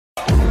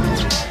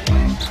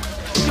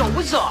Yo,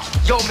 what's up?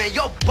 Yo, man,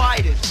 y'all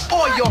biters.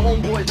 All your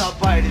homeboys are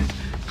biters.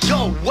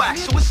 Yo,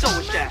 wax, so what's up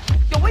with that?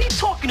 Yo, what are you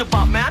talking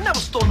about, man? I never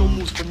stole no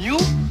moves from you.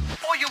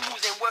 All your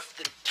moves ain't worth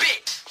the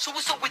bit. So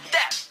what's up with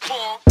that,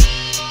 punk?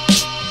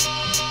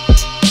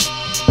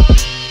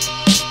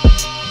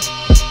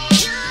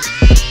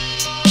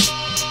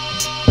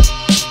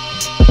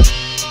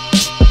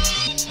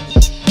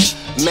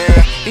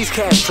 Man, these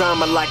cats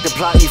drama like the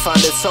plot you find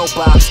in soap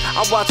ops.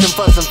 I watch them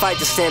fuss and fight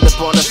to stand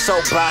up on a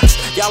soapbox.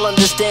 Y'all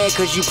understand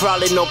cause you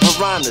probably know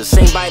piranhas.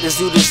 Same biters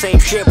do the same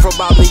shit,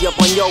 probably up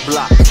on your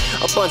block.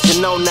 A bunch of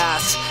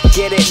no-nots,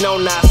 get it,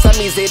 no-nots. That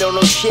means they don't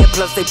know shit,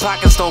 plus they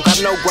pockets don't got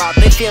no guap.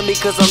 They feel me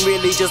cause I'm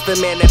really just the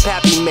man that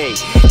Pappy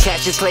made.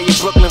 Catch this clay in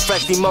Brooklyn,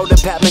 freshly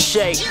molded Pat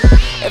Mache.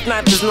 If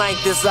not this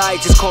ninth, this I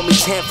just call me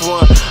 10th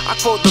one. I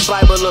quote the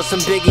Bible or some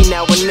Biggie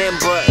now and then,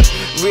 but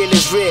real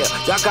is real.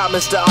 Y'all got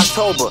Mr.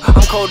 October.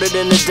 I'm colder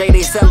than the day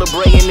they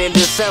celebrating in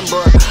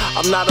December.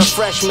 I'm not a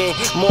freshman,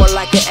 more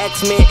like an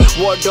X-Men.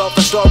 Ward off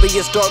a story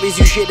of stories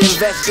you should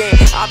invest in.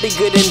 I'll be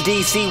good in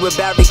DC where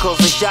Barry calls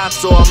the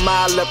shots, or a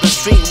mile up the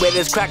street where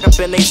there's crack up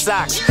in they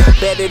socks.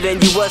 Better than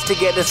you was to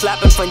get a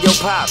slapping from your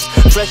pops.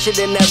 Fresher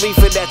than that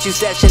reefer that you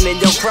stashing in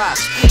your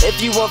crops.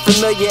 If you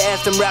unfamiliar,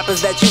 ask them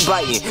rappers that you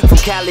biting. From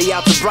Cali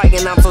out to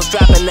Brighton, I'm so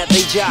strapping that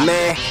they job.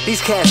 Man,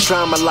 these cats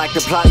drama like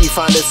the plot you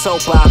find in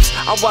soap ops.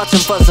 I watch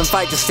them fuss and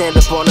fight to stand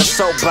up on a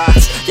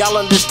soapbox. Y'all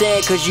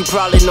understand cause you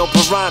probably know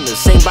piranhas.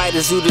 Same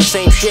biters do the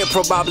same shit,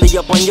 probably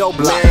up on your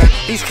block. Man,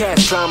 these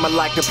cats drama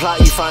like the plot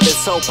you find in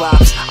soap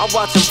ops. I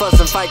watch them fuss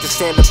and fight to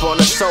stand up on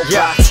a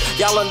soapbox.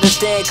 Y'all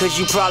understand cause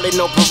you probably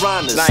know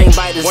piranhas. Same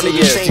biters do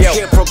the same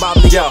shit,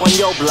 probably up on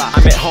your block.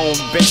 I'm at home,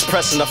 bench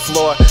pressing the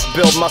floor,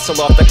 build muscle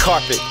off the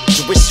carpet.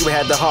 You wish you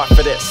had the heart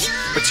for this,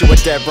 but you were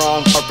dead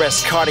wrong.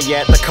 Arrest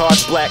cardiac, the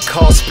cards black,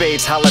 call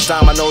spades, holla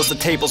dominoes, the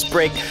tables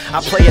break.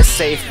 I play it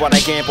safe when I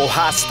gamble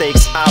high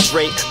stakes. I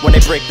rate when they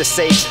break the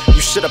safe.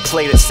 You should've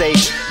played it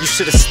safe, you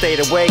should've stayed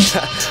away.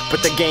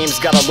 But the game's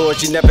got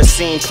allures you never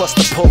seen, plus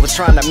the pull of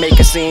trying to make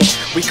a scene.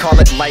 We call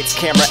it lights,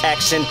 camera,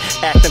 action.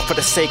 Acting for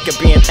the sake of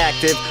being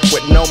active,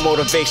 with no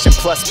motivation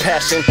plus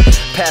passion.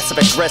 Passive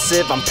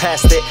aggressive, I'm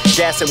past it.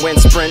 Gas and wind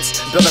sprints,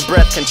 building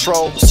breath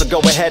control, so go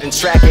ahead and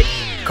track it.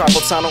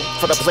 Carpal tunnel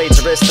for the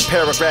plagiarist, the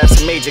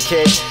paragraphs, a major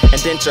kid. And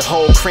dent your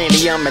whole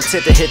cranium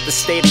intent to hit the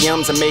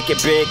stadiums and make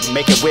it big,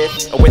 make it with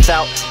or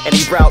without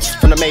any routes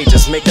from the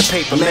majors, make the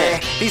paper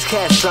man. These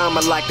cats drama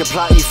like the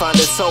plot you find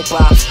in soap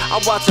ops. I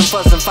watch them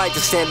fuss and fight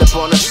to stand up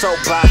on a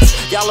soapbox.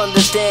 Y'all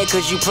understand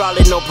cause you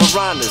probably know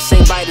piranhas.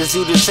 Same biters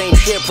do the same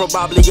shit,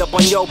 probably up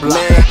on your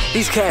block. Man,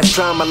 these cats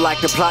drama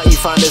like the plot you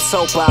find in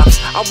soap ops.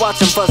 I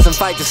watch them fuss and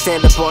fight to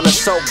stand up on a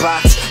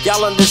soapbox.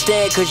 Y'all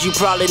understand cause you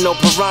probably know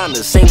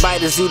piranhas. Same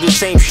biters do the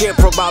same shit,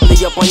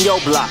 probably up on your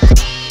block.